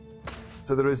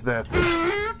 So there is that.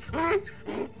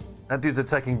 That dude's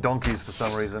attacking donkeys for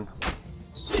some reason.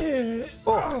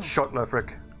 Oh, shot low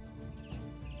frick.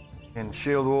 And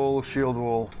shield wall, shield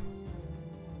wall.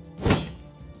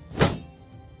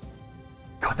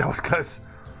 God, that was close.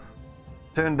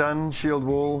 Turn done, shield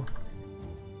wall.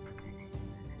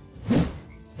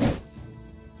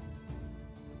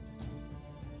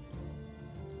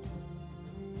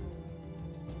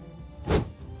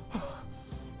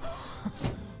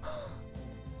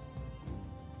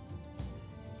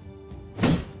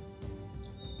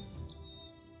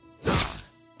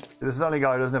 This is the only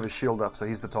guy who doesn't have his shield up, so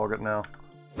he's the target now.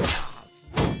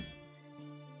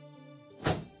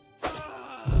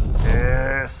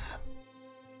 Yes.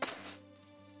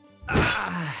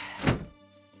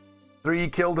 3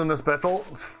 killed in this battle,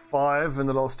 5 in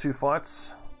the last 2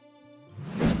 fights.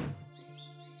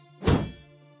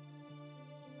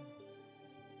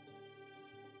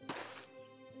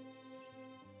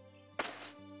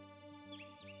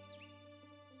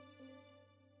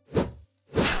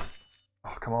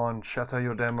 Come on, shatter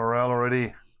your damn morale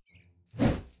already. So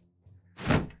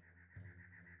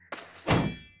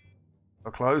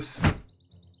close. At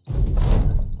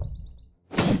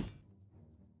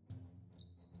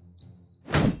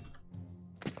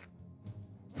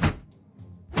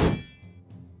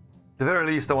the very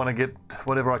least, I want to get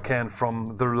whatever I can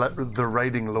from the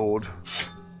raiding lord.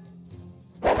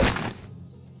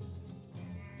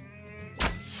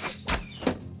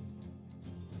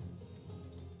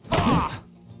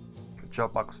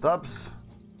 Job, Michael Stubbs.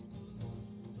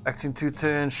 Acting 2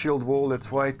 turns, shield wall, let's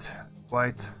wait.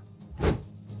 Wait.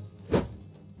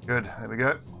 Good, there we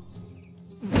go.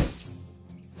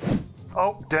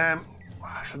 Oh, damn.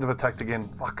 I should have attacked again.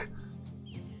 Fuck.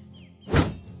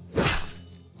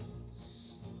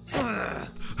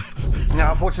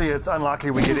 Now, unfortunately, it's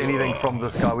unlikely we get anything from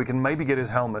this guy. We can maybe get his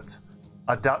helmet.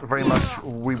 I doubt very much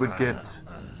we would get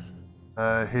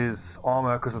his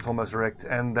armor because it's almost wrecked,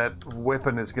 and that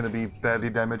weapon is going to be badly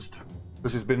damaged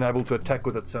because he's been able to attack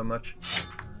with it so much.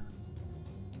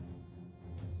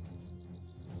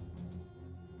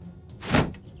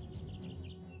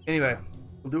 Anyway,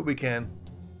 we'll do what we can.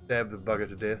 Stab the bugger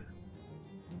to death.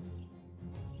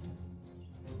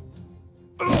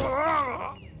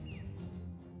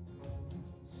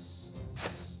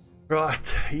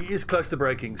 Right, he is close to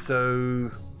breaking,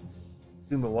 so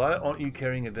Zuma, why aren't you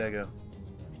carrying a dagger?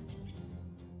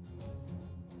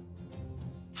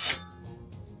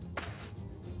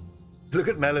 Look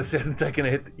at Malice, he hasn't taken a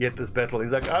hit yet this battle.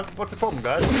 He's like, oh, what's the problem,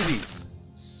 guys? Easy.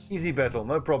 Easy battle,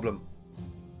 no problem.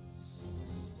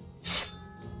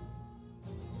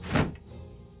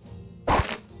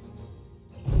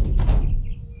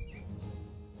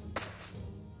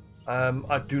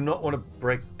 I do not want to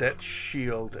break that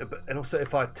shield. And also,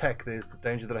 if I attack, there's the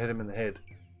danger that I hit him in the head.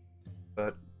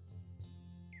 But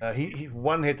he's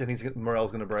one hit and his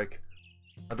morale's going to break.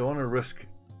 I don't want to risk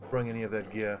throwing any of that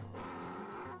gear.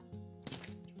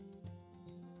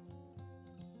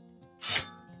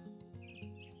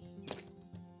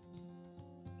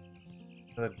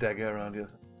 Another dagger around here.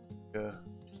 Yeah.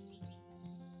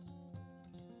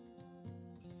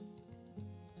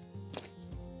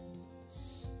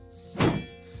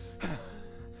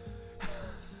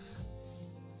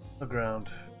 The ground.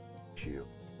 Shield.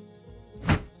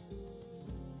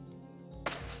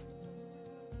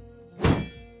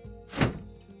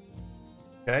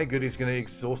 Okay, good. He's going to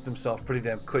exhaust himself pretty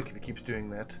damn quick if he keeps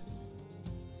doing that.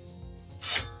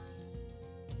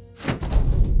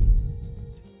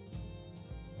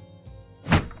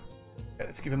 Okay,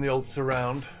 let's give him the old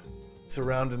surround.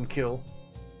 Surround and kill.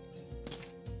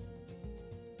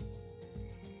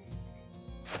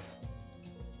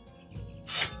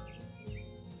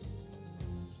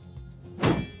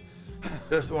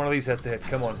 Just one of these has to hit.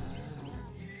 Come on.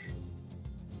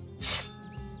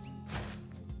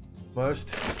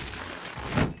 Most.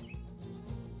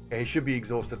 Okay, he should be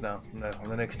exhausted now. No, on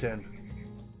the next turn.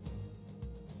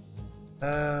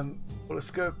 Well,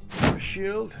 let's go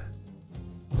shield.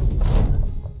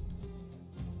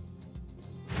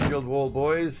 Shield wall,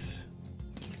 boys.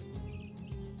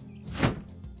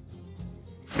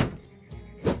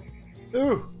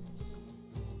 Ooh.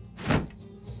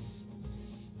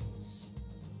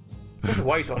 Just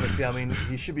wait, honestly. I mean,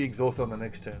 he should be exhausted on the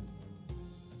next turn.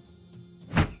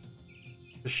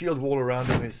 The shield wall around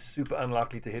him is super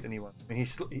unlikely to hit anyone. I mean,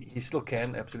 he still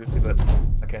can, absolutely, but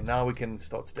okay, now we can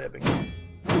start stabbing.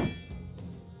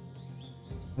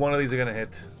 One of these are going to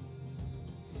hit.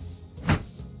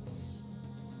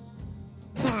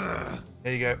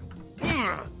 There you go.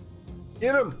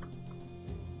 Get him!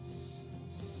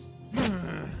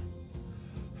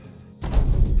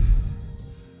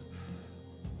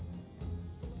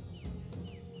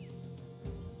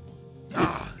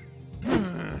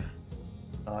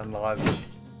 I'm live,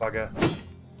 bugger.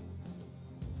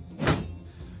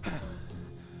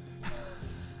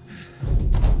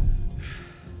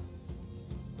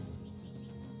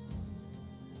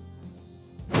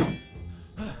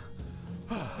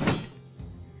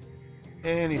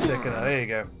 Any second now, there you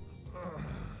go.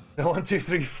 1, 2,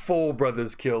 3, 4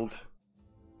 brothers killed.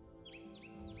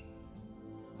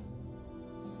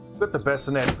 Got the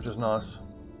bassinet, which is nice.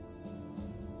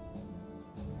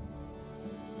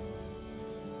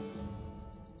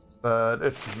 But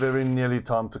it's very nearly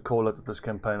time to call it this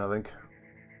campaign, I think.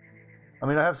 I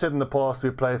mean, I have said in the past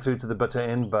we play through to the bitter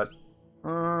end, but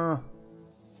I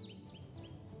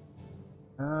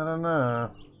don't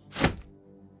know.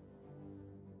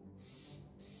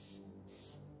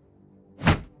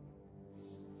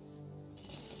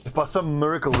 If by some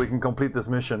miracle we can complete this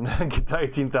mission and get to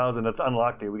 18,000, it's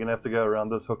unlikely. We're going to have to go around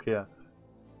this hook here.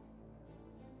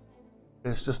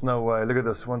 There's just no way. Look at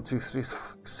this. 1, 2, 3,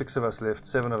 6 of us left.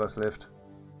 7 of us left.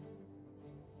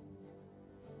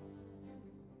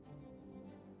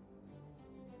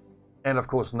 And of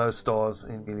course, no stars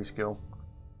in melee skill.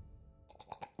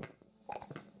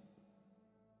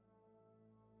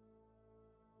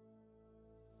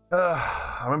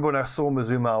 I remember when I saw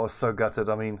Mizuma, I was so gutted.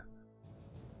 I mean,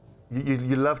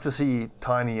 you love to see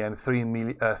tiny and 3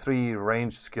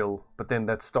 range skill, but then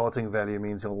that starting value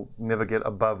means you'll never get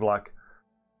above, like,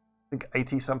 I think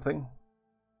 80 something.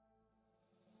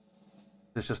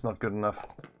 It's just not good enough.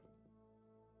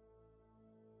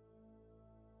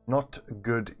 Not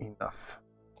good enough.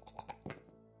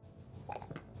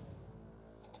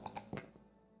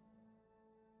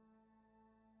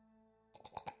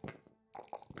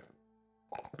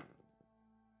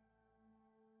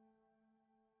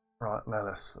 Right,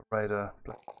 Malice, the Raider,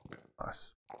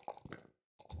 nice.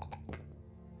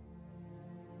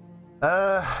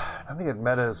 I don't think it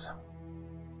matters.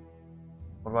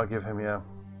 What do I give him here?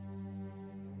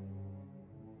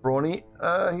 Brawny,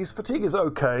 his fatigue is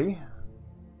okay.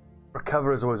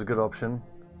 Recover is always a good option.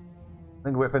 I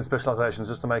think weapon specializations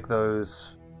just to make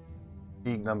those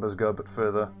fatigue numbers go a bit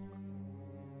further.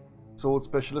 Sword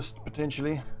specialist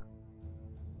potentially.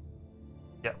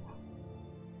 Yep.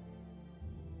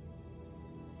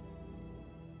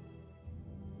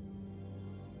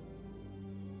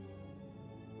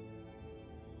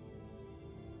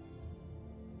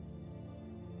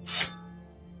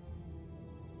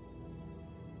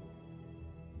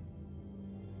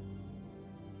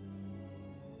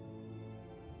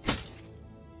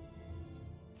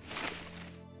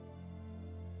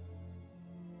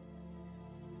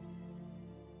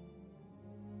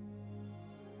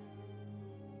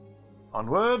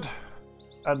 Onward,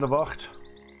 at the wacht.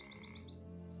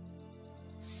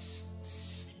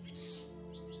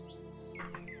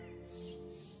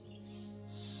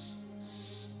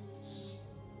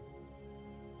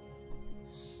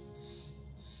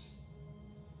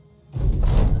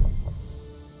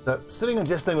 So, sitting and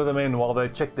jesting with the men while they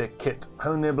check their kit,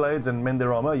 hone their blades and mend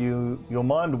their armor, your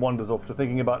mind wanders off to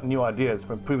thinking about new ideas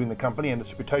for improving the company and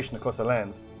its reputation across the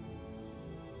lands.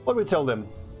 What do we tell them?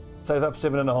 Save up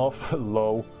 7.5,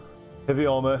 lol. Heavy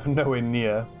armor, nowhere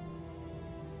near.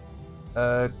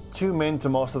 2 men to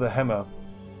master the hammer.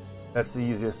 That's the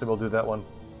easiest, so we'll do that one.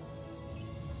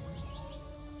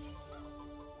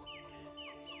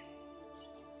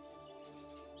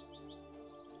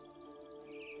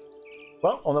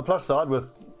 Well, on the plus side,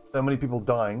 with so many people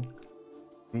dying,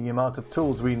 the amount of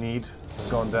tools we need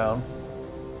has gone down.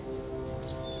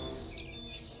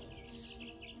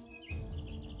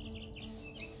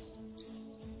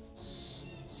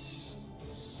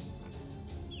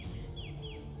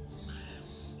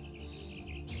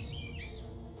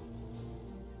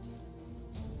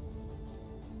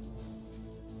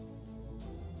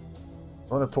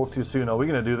 I want to talk to you soon. Are we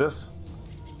going to do this?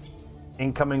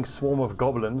 Incoming swarm of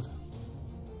goblins.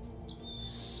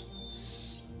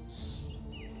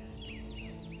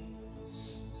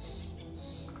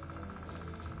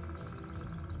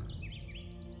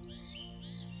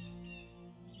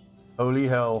 Holy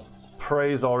hell.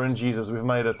 Praise RNG Jesus, we've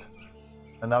made it.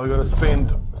 And now we've got to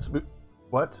spend...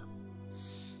 What?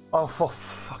 Oh, for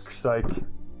fuck's sake.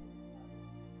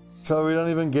 So we don't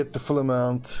even get the full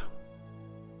amount.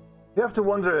 You have to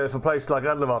wonder if a place like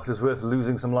Adlerwacht is worth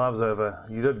losing some lives over.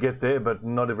 You did get there, but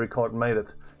not every cart made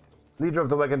it. Leader of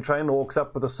the wagon train walks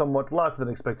up with a somewhat lighter than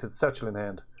expected satchel in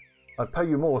hand. I'd pay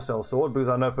you more, sellsword, because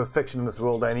I know perfection in this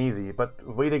world ain't easy, but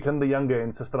Wiedekind the Younger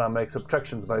insisted I make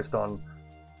subtractions based on,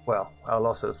 well, our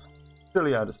losses.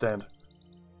 Surely I understand.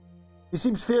 He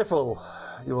seems fearful.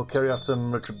 You will carry out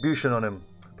some retribution on him,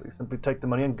 but you simply take the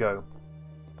money and go.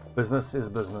 Business is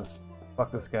business.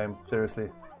 Fuck this game, seriously.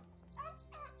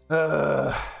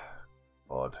 God.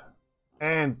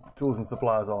 And tools and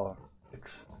supplies are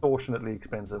extortionately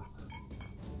expensive.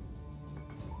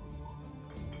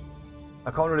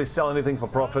 I can't really sell anything for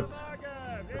profit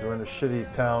because we're in a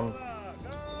shitty town.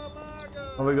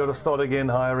 And we got to start again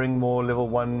hiring more level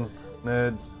 1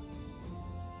 nerds.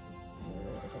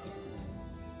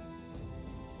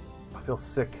 I feel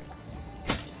sick.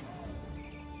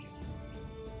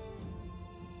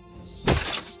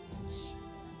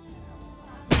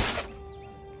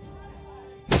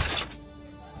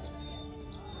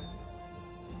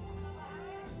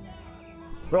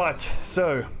 Right,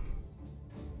 so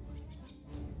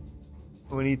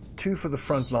we need 2 for the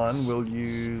front line. We'll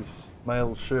use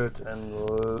male shirt and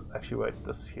we'll actually wait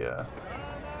this here.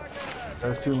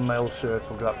 Those 2 male shirts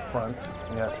will go up front.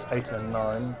 And that's 8 and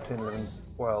 9, 10, 11,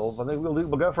 12. I think we'll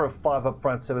go for a 5 up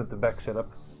front, 7 at the back setup.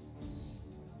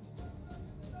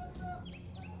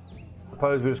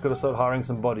 Suppose we just got to start hiring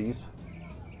some bodies.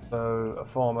 So a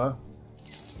farmer.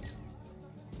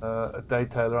 A day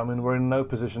tailor. I mean, we're in no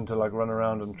position to like run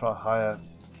around and try hire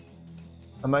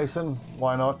a mason.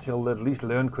 Why not? He'll at least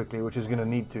learn quickly, which is going to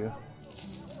need to.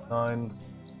 9,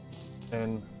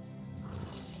 10,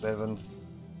 11.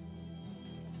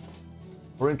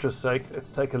 For interest's sake, let's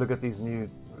take a look at these new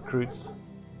recruits.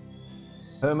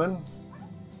 Herman,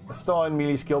 a star in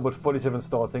melee skill, but 47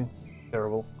 starting.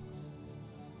 Terrible.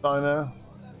 Dino,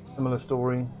 similar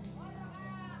story.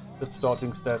 Good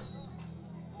starting stats.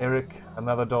 Eric,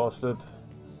 another dastard.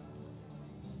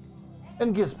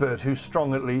 And Gisbert, who's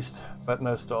strong at least, but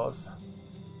no stars.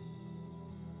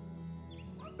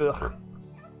 Ugh.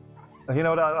 You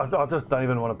know what, I just don't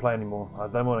even want to play anymore. I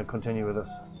don't want to continue with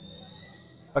this.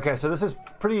 Okay, so this is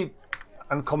pretty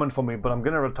uncommon for me, but I'm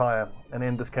going to retire and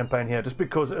end this campaign here, just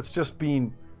because it's just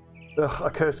been a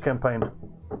cursed campaign.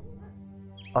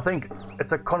 I think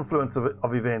it's a confluence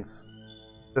of events.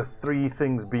 The 3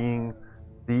 things being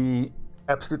the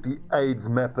absolutely AIDS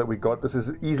map that we got. This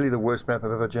is easily the worst map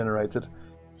I've ever generated.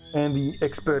 And the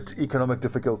expert economic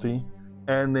difficulty.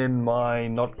 And then my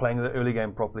not playing the early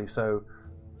game properly. So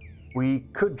we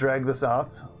could drag this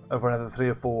out over another 3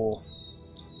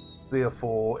 or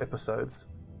 4 episodes.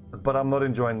 But I'm not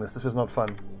enjoying this. This is not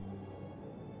fun.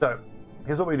 So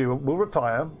here's what we do. We'll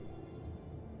retire.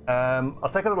 I'll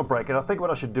take a little break. And I think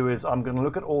what I should do is I'm going to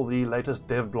look at all the latest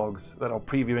dev blogs that are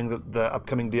previewing the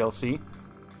upcoming DLC.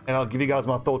 And I'll give you guys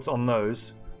my thoughts on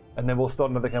those, and then we'll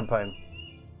start another campaign.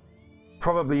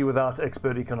 Probably without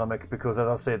expert economic, because as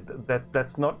I said,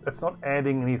 it's not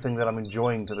adding anything that I'm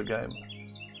enjoying to the game.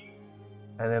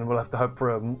 And then we'll have to hope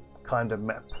for a kind of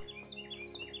map.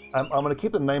 I'm going to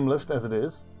keep the name list as it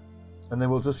is, and then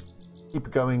we'll just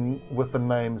keep going with the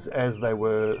names as they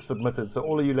were submitted. So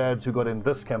all of you lads who got in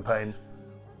this campaign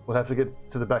will have to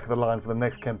get to the back of the line for the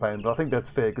next campaign. But I think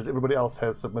that's fair, because everybody else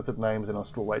has submitted names and are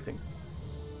still waiting.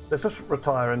 Let's just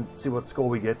retire and see what score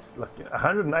we get. Like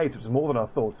 108, which is more than I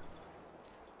thought.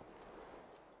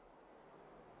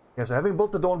 Yeah, so having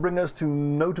built the Dawnbringers to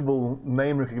notable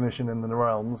name recognition in the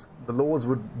realms, the lords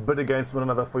would bid against one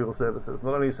another for your services.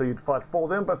 Not only so you'd fight for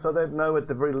them, but so they'd know at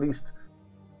the very least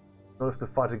not have to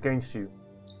fight against you.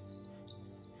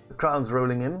 The crown's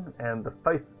rolling in, and the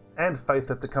faith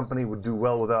that the company would do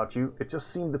well without you, it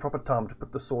just seemed the proper time to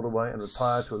put the sword away and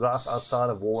retire to a life outside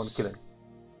of war and killing.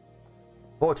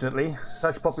 Fortunately,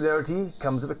 such popularity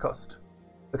comes at a cost.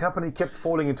 The company kept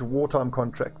falling into wartime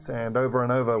contracts and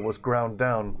over was ground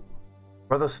down.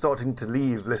 Brothers starting to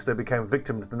leave lest they became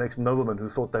victims to the next nobleman who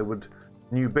thought they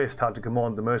knew best how to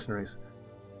command the mercenaries.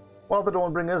 While the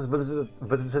Dawnbringers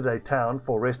visited a town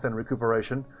for rest and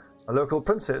recuperation, a local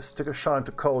princess took a shine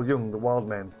to Cole Jung, the wild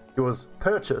man. He was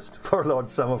purchased for a large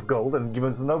sum of gold and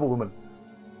given to the noblewoman.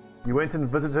 You went and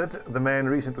visited the man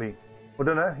recently. For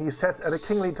dinner, he sat at a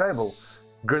kingly table,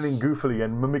 grinning goofily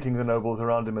and mimicking the nobles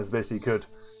around him as best he could.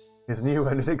 His new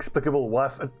and inexplicable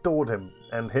wife adored him,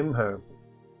 and him her.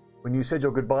 When you said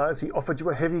your goodbyes, he offered you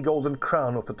a heavy golden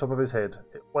crown off the top of his head.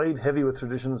 It weighed heavy with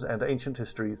traditions and ancient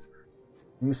histories.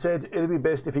 You said it'd be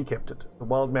best if he kept it. The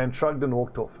wild man shrugged and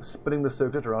walked off, spinning the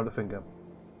circlet around a finger.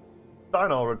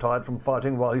 Steinar retired from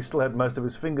fighting while he still had most of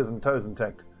his fingers and toes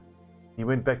intact. He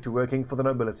went back to working for the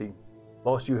nobility.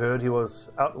 Last you heard, he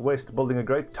was out west building a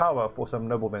great tower for some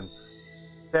noblemen.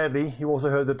 Sadly, you also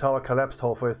heard the tower collapsed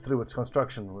halfway through its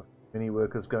construction, with many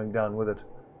workers going down with it.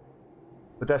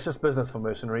 But that's just business for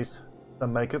mercenaries.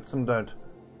 Some make it, some don't.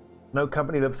 No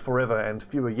company lives forever, and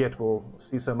fewer yet will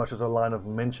see so much as a line of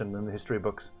mention in the history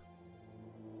books.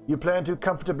 You plan to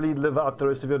comfortably live out the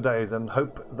rest of your days, and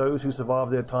hope those who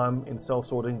survive their time in cell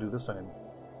sorting do the same.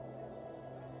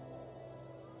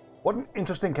 What an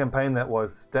interesting campaign that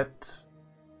was.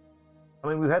 I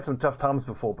mean, we've had some tough times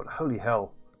before, but holy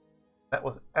hell, that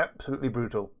was absolutely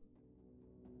brutal.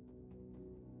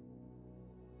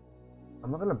 I'm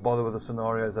not going to bother with the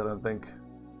scenarios, I don't think.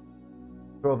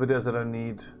 12 videos I don't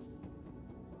need.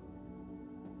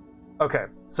 Okay,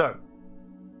 so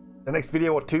the next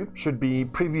video or two should be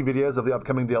preview videos of the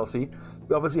upcoming DLC.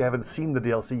 We obviously haven't seen the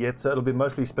DLC yet, so it'll be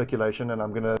mostly speculation, and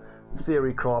I'm going to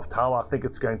theory craft how I think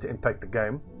it's going to impact the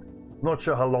game. Not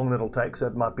sure how long that'll take, so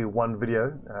it might be one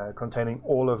video containing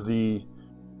all of the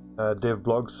dev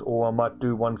blogs, or I might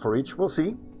do one for each. We'll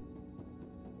see.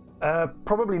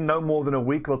 Probably no more than a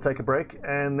week. We'll take a break,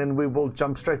 and then we will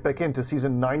jump straight back into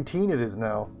Season 19 it is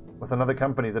now, with another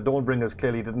company. The Dawnbringers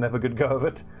clearly didn't have a good go of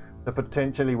it, so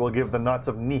potentially we'll give the Knights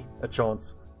of Ni a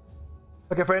chance.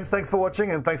 Okay friends, thanks for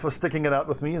watching, and thanks for sticking it out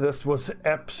with me. This was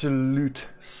absolute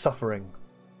suffering.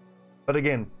 But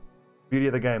again, beauty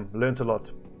of the game, learnt a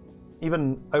lot.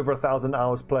 Even over 1,000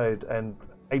 hours played and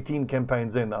 18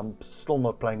 campaigns in, I'm still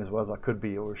not playing as well as I could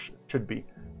be or should be.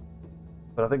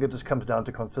 But I think it just comes down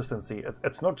to consistency.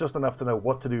 It's not just enough to know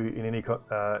what to do in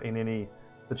any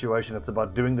situation. It's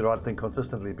about doing the right thing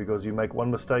consistently, because you make one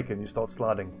mistake and you start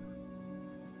sliding.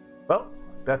 Well,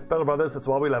 that's Battle Brothers. That's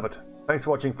why we love it. Thanks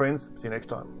for watching, friends. See you next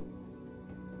time.